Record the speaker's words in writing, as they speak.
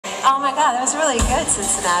Oh my God, that was really good,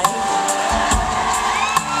 Cincinnati.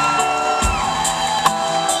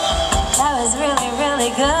 That was really, really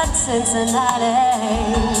good, Cincinnati.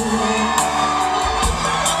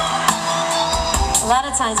 A lot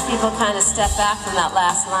of times people kind of step back from that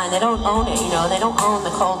last line. They don't own it, you know. They don't own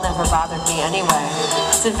 "the cold never bothered me" anyway.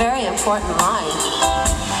 It's a very important line.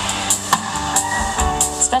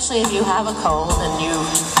 Especially if you have a cold and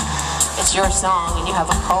it's your song and you have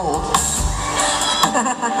a cold.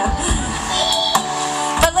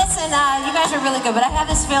 But listen, you guys are really good, but I have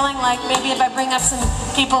this feeling like maybe if I bring up some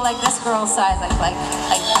people like this girl's size, like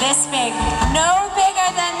this big, no bigger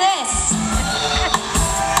than this.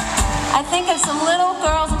 I think if some little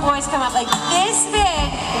girls and boys come up like this big,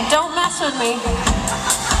 don't mess with me.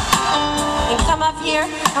 And come up here.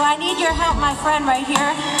 Oh, I need your help, my friend, right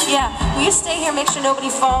here. Yeah, will you stay here, make sure nobody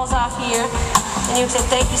falls off here? And you say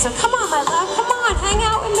thank you. So come on, my love, come on, hang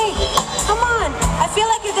out with me. Come on. I feel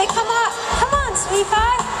like if they come up, come on, sweet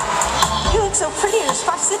pie. You look so pretty in your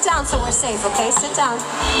spot. Sit down so we're safe, okay? Sit down.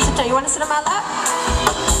 Sit down. You want to sit on my lap?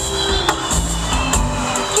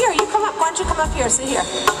 Here, you come up. Why don't you come up here? Sit here.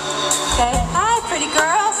 Okay. Hi, pretty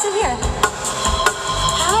girl. Sit here.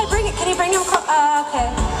 Hi, bring it. Can you bring him?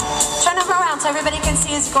 Okay. Turn him around so everybody can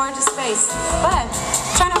see his gorgeous face. Go ahead.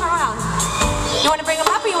 Turn him around. You want to bring him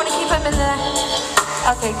up or you want to keep him in the...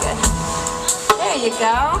 Okay, good. There you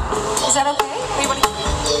go. Is that okay? Or you want to...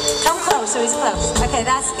 Come close so he's close. Okay,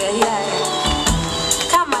 that's good. Yeah.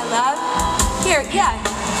 Come, my love. Here, yeah.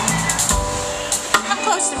 Come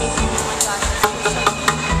close to me.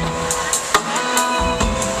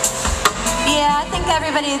 Yeah, I think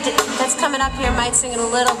everybody that's coming up here might sing it a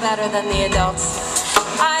little better than the adults.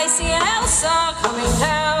 I see an Elsa coming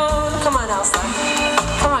down. Come on, Elsa.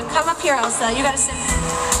 Come on, come up here, Elsa. You gotta sit.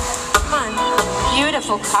 Come on.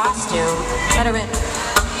 Beautiful costume. Better it.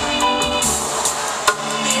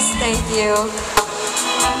 Please, thank you.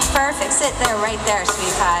 Perfect. Sit there, right there,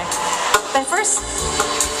 sweet pie. But first,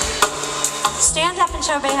 stand up and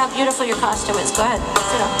show everybody how beautiful your costume is. Go ahead.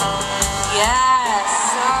 Sit up. Yes,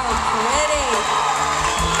 so pretty.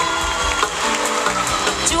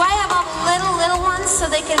 Do I have all the little ones so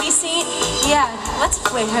they can be seen? Yeah, let's,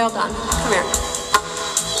 wait, hold on. Come here.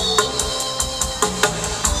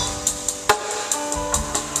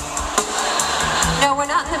 No, we're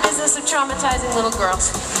not in the business of traumatizing little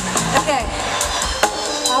girls. Okay.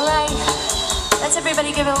 All right. Let's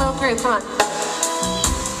everybody give it a little groove. Come on.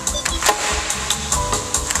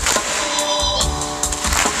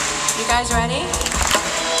 You guys ready?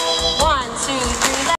 1, 2, 3.